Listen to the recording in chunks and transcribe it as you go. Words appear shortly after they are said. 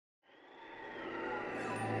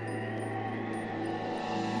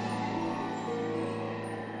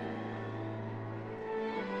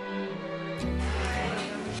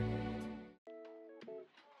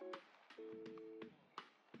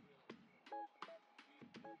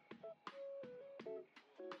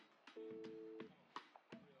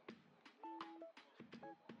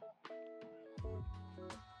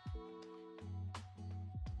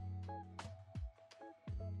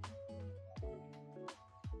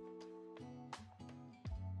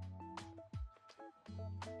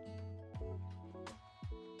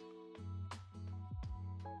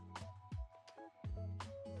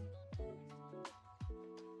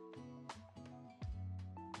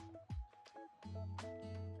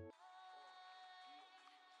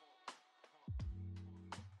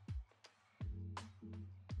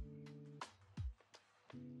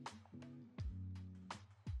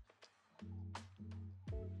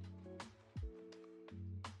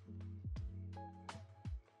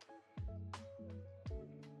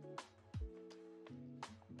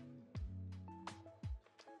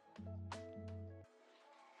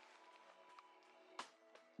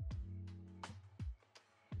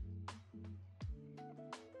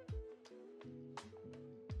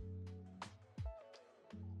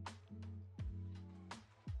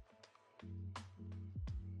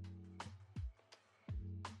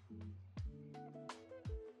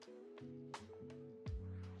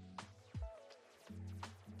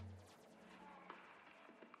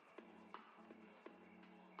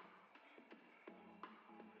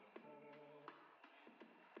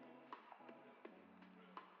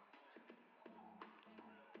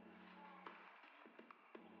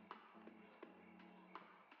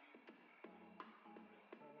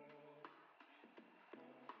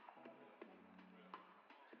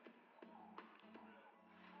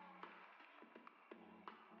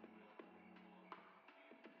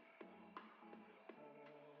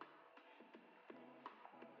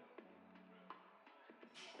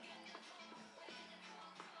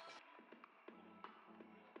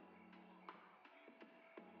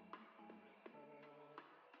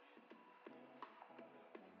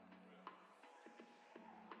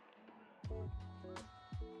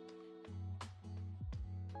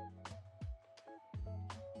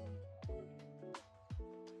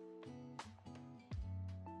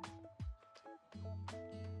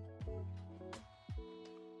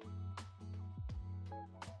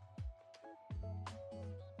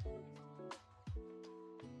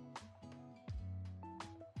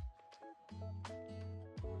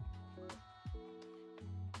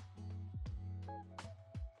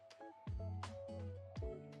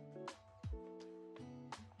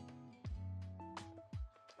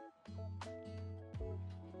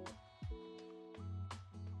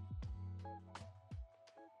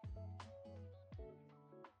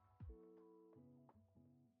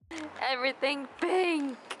Everything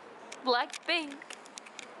pink! Black pink!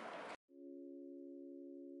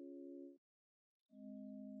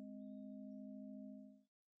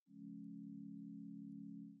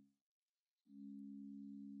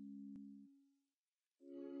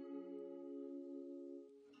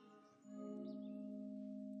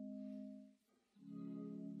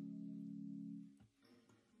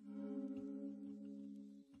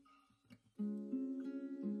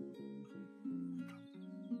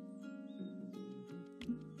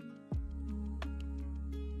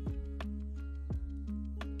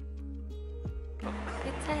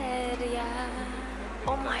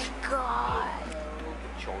 Oh my god!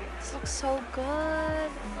 This looks so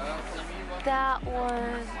good! That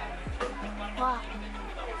one! Wow!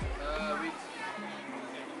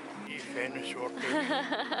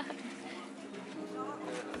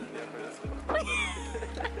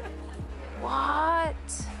 What?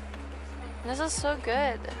 This is so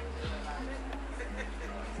good!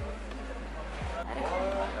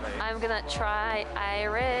 I'm gonna try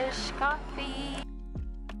Irish coffee.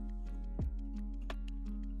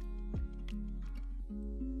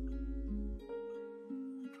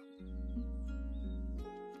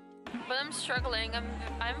 But I'm struggling.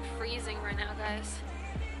 I'm freezing right now, guys.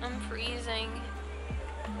 I'm freezing.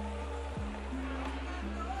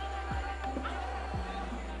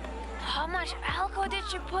 How much alcohol did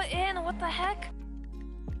you put in? What the heck?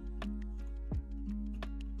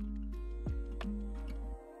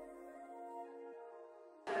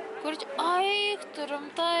 Ay,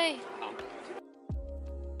 turumtai.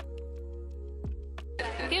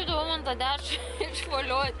 Kaip tu man tą dešrą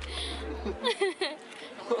išvoliuoti?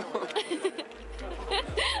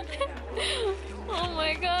 Oh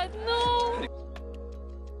my god, no!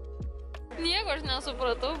 Nieko aš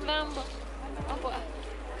nesupratau, blemba. Opa.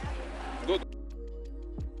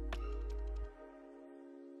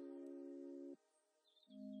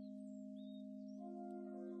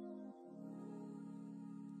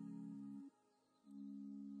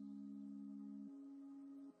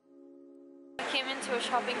 Came into a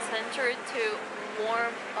shopping center to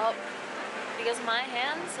warm up because my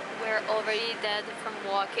hands were already dead from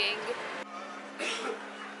walking.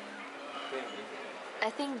 I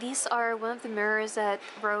think these are one of the mirrors that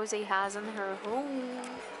Rosie has in her home.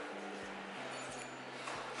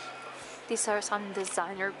 These are some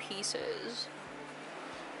designer pieces.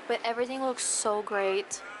 But everything looks so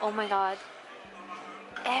great. Oh my god.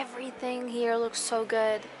 Everything here looks so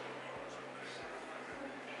good.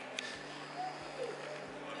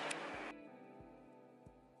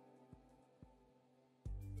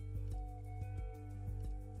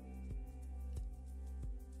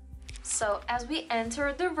 So as we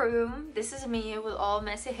enter the room, this is me with all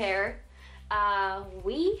messy hair.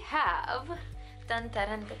 We have dun, dun,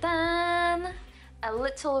 dun, dun, dun, a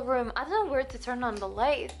little room. I don't know where to turn on the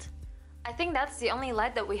light. I think that's the only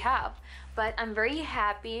light that we have. But I'm very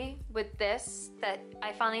happy with this, that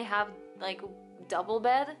I finally have like double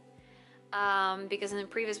bed. Because in the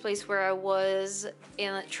previous place where I was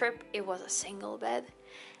in a trip, it was a single bed.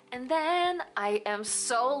 And then I am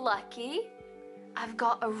so lucky. I've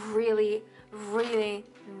got a really, really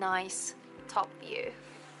nice top view.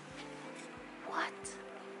 What?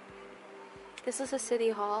 This is a city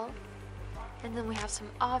hall. And then we have some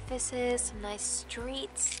offices, some nice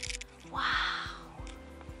streets. Wow.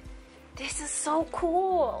 This is so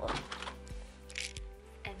cool.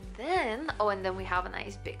 And then, oh, and then we have a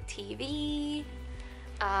nice big TV.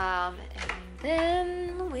 And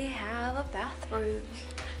then we have a bathroom.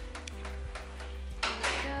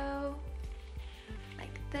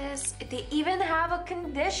 This. They even have a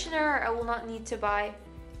conditioner. I will not need to buy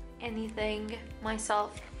anything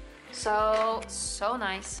myself. So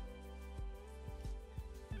nice.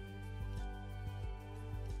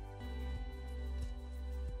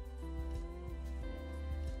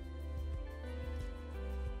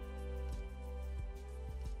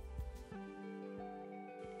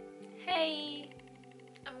 Hey,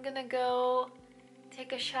 I'm gonna go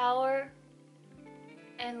take a shower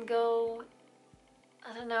and go,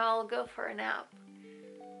 I don't know, I'll go for a nap.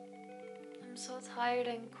 I'm so tired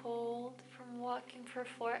and cold from walking for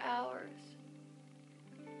 4 hours.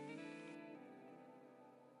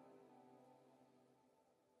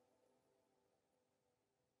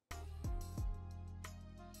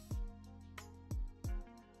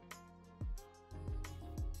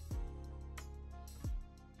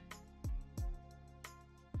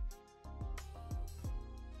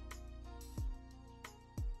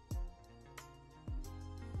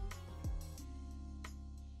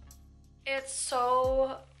 It's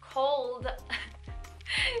so cold.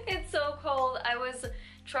 It's so cold. I was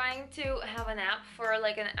trying to have a nap for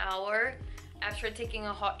like an hour after taking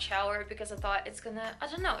a hot shower because I thought it's gonna, I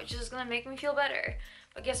don't know, it's just gonna make me feel better.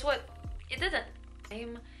 But guess what? It didn't.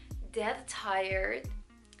 I'm dead tired.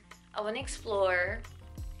 I wanna explore.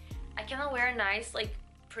 I cannot wear a nice, like,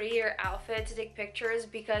 prettier outfit to take pictures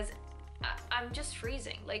because I'm just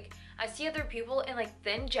freezing. Like, I see other people in like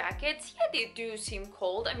thin jackets. Yeah, they do seem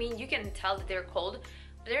cold. I mean, you can tell that they're cold,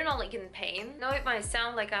 but they're not like in pain. No, it might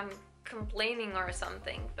sound like I'm complaining or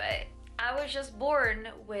something, but I was just born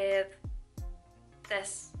with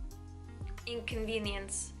this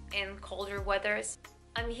inconvenience in colder weathers.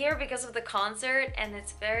 I'm here because of the concert, and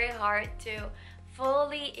it's very hard to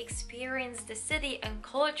fully experience the city and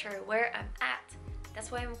culture where I'm at.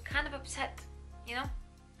 That's why I'm kind of upset, you know?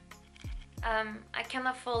 I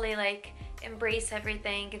cannot fully like embrace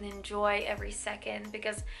everything and enjoy every second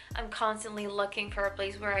because I'm constantly looking for a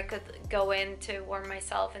place where I could go in to warm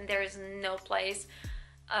myself, and there's no place.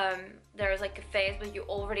 There's like cafes, but you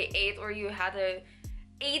already ate or you had a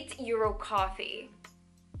 €8 coffee.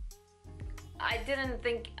 I didn't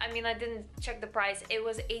check the price. It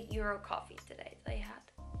was €8 coffee today that I had.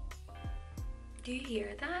 Do you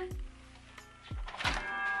hear that?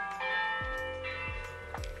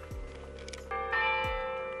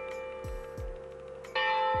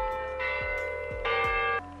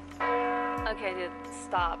 Okay, dude,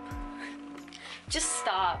 stop. Just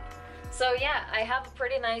stop. So yeah, I have a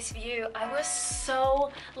pretty nice view. I was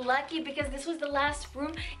so lucky because this was the last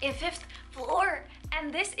room in 5th floor,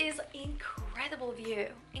 and this is incredible view.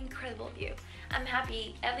 Incredible view. I'm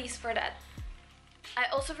happy at least for that. I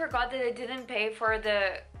also forgot that I didn't pay for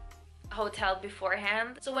the hotel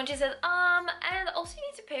beforehand. So when she said, and also you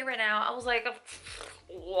need to pay right now, I was like,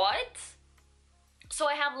 what? So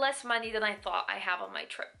I have less money than I thought I have on my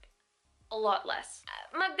trip. A lot less.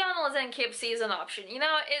 McDonald's and KFC is an option, you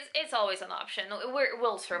know, it's always an option.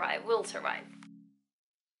 We'll survive, we'll survive.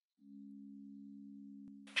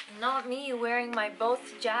 Not me wearing my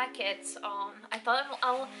both jackets on. I thought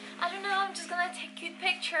I don't know, I'm just gonna take cute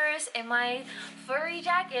pictures in my furry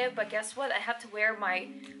jacket, but guess what? I have to wear my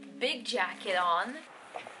big jacket on.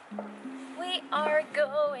 We are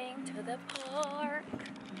going to the park.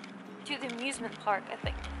 To the amusement park, I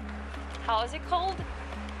think. How is it called?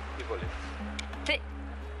 Tivoli.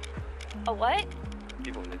 A what?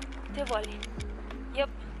 Tivoli. Tivoli. Yep.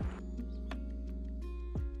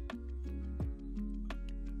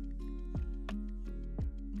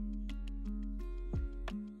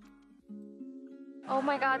 Oh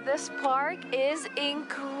my god, this park is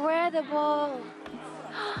incredible.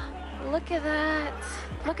 Look at that.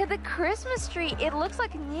 Look at the Christmas tree. It looks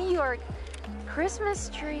like a New York Christmas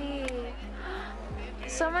tree.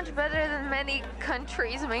 So much better than many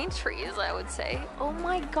countries' main trees, I would say. Oh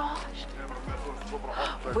my gosh.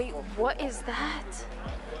 Wait, what is that?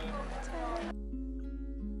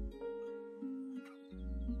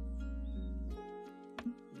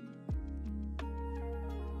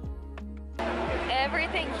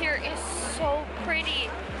 Everything here is so pretty,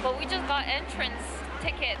 but we just got entrance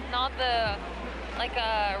ticket, not the like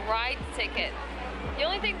a ride ticket. The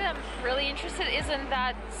only thing that I'm really interested is in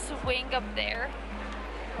that swing up there,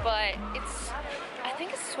 but I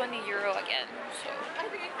think it's 20 euro again. So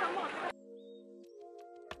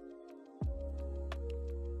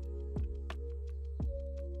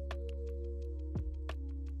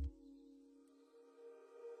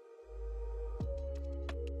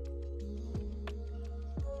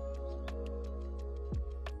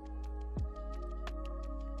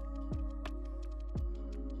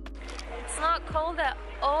it's not cold at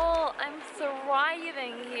all. I'm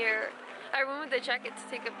thriving here. I removed the jacket to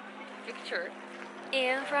take a picture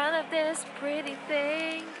in front of this pretty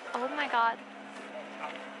thing. Oh my god.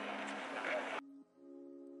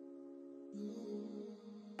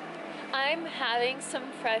 I'm having some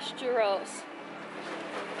fresh churros.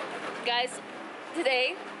 Guys,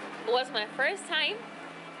 today was my first time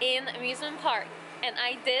in amusement park and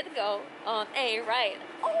I did go on a ride.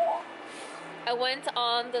 Oh. I went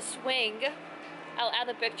on the swing. I'll add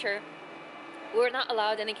a picture. We're not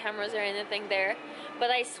allowed any cameras or anything there,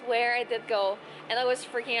 but I swear I did go and I was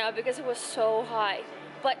freaking out because it was so high,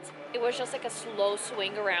 but it was just like a slow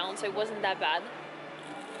swing around, so it wasn't that bad.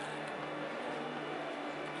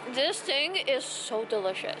 This thing is so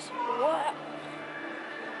delicious. What?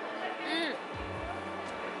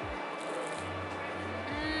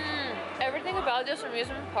 Everything about this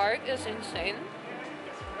amusement park is insane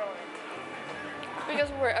because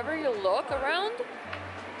wherever you look around,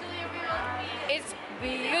 it's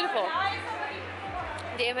beautiful.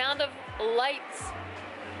 The amount of lights,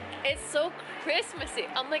 it's so Christmassy.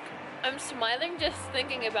 I'm smiling just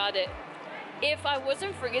thinking about it. If I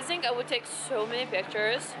wasn't freezing, I would take so many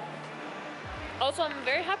pictures. Also, I'm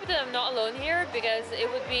very happy that I'm not alone here because it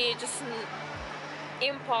would be just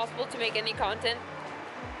impossible to make any content.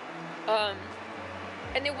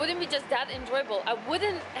 And it wouldn't be just that enjoyable. I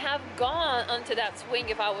wouldn't have gone onto that swing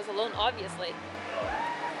if I was alone, obviously.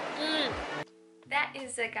 That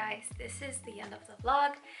is it, guys. This is the end of the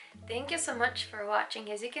vlog. Thank you so much for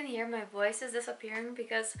watching. As you can hear, my voice is disappearing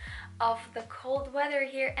because of the cold weather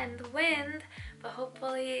here and the wind, but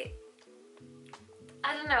hopefully,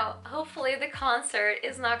 I don't know, hopefully the concert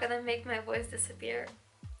is not gonna make my voice disappear.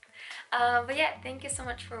 But yeah, thank you so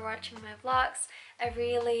much for watching my vlogs. I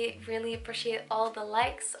really appreciate all the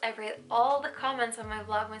likes. I read all the comments on my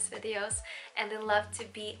Vlogmas videos and I love to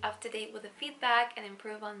be up to date with the feedback and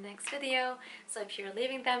improve on the next video. So if you're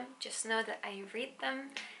leaving them, just know that I read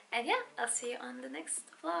them. And yeah, I'll see you on the next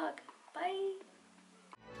vlog. Bye!